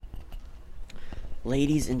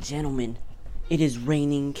Ladies and gentlemen, it is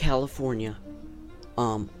raining California.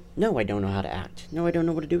 No, I don't know how to act. No, I don't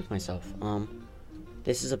know what to do with myself.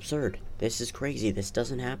 This is absurd. This is crazy. This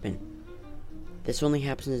doesn't happen. This only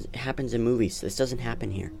happens in movies. This doesn't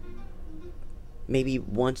happen here. Maybe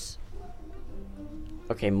once.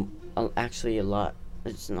 Okay, actually a lot.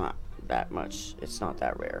 It's not that much. It's not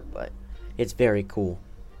that rare, but it's very cool.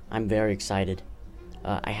 I'm very excited.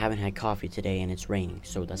 I haven't had coffee today and it's raining,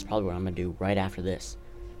 so that's probably what I'm gonna do right after this.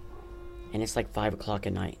 And it's like 5 o'clock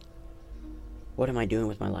at night. What am I doing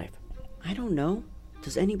with my life? I don't know.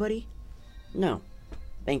 Does anybody? No.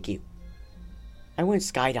 Thank you. I went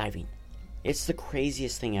skydiving. It's the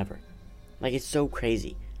craziest thing ever. Like, it's so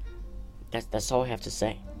crazy. That's all I have to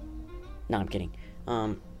say. No, I'm kidding.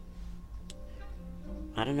 I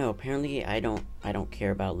don't know. Apparently, I don't care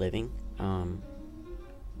about living.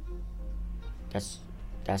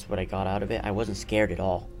 That's what I got out of it. I wasn't scared at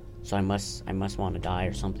all. So I must want to die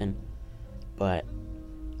or something. But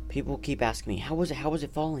people keep asking me, how was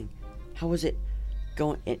it falling? How was it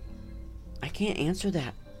going? I can't answer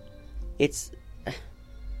that.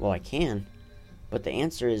 Well, I can, but the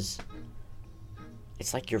answer is,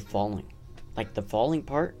 it's like you're falling. Like the falling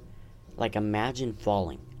part, like imagine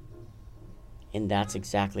falling. And that's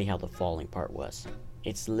exactly how the falling part was.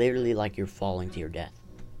 It's literally like you're falling to your death.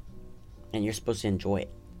 And you're supposed to enjoy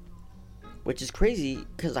it. Which is crazy,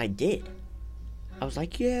 because I did. I was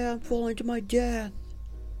like, yeah, I'm falling to my death.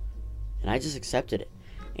 And I just accepted it.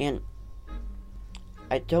 And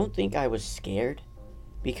I don't think I was scared,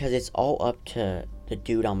 because it's all up to the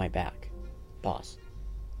dude on my back, boss.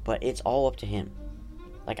 But it's all up to him.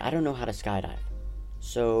 Like, I don't know how to skydive.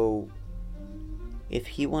 So, if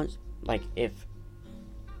he wants, like, if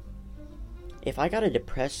I got a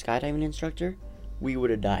depressed skydiving instructor, we would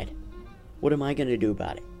have died. What am I going to do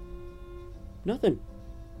about it? Nothing.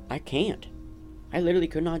 I can't. I literally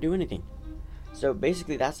could not do anything. So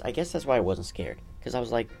basically I guess that's why I wasn't scared. Because I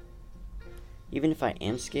was like, even if I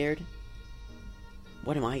am scared,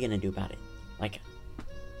 what am I going to do about it? Like,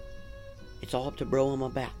 it's all up to bro on my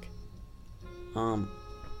back.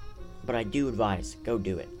 But I do advise, go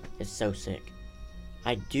do it. It's so sick.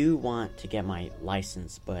 I do want to get my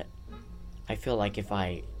license, but I feel like if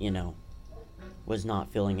I, was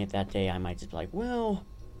not feeling it that day, I might just be like, well,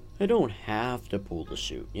 I don't have to pull the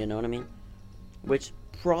chute, you know what I mean? Which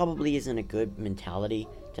probably isn't a good mentality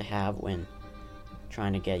to have when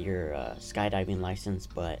trying to get your skydiving license,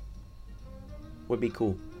 but would be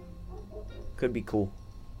cool. Could be cool.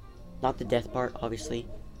 Not the death part, obviously.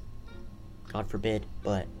 God forbid,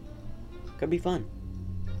 but could be fun.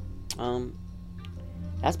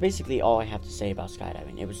 That's basically all I have to say about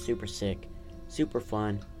skydiving. It was super sick, super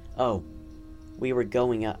fun. Oh, we were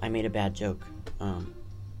going up. I made a bad joke.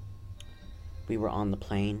 We were on the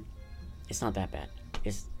plane. It's not that bad.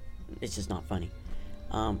 It's just not funny.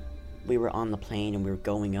 We were on the plane and we were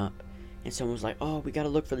going up, and someone was like, "Oh, we gotta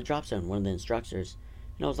look for the drop zone." One of the instructors,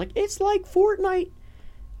 and I was like, "It's like Fortnite."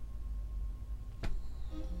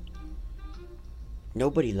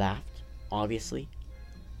 Nobody laughed, obviously,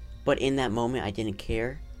 but in that moment, I didn't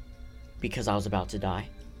care because I was about to die.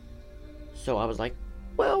 So I was like,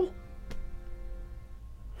 "Well,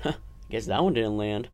 guess that one didn't land."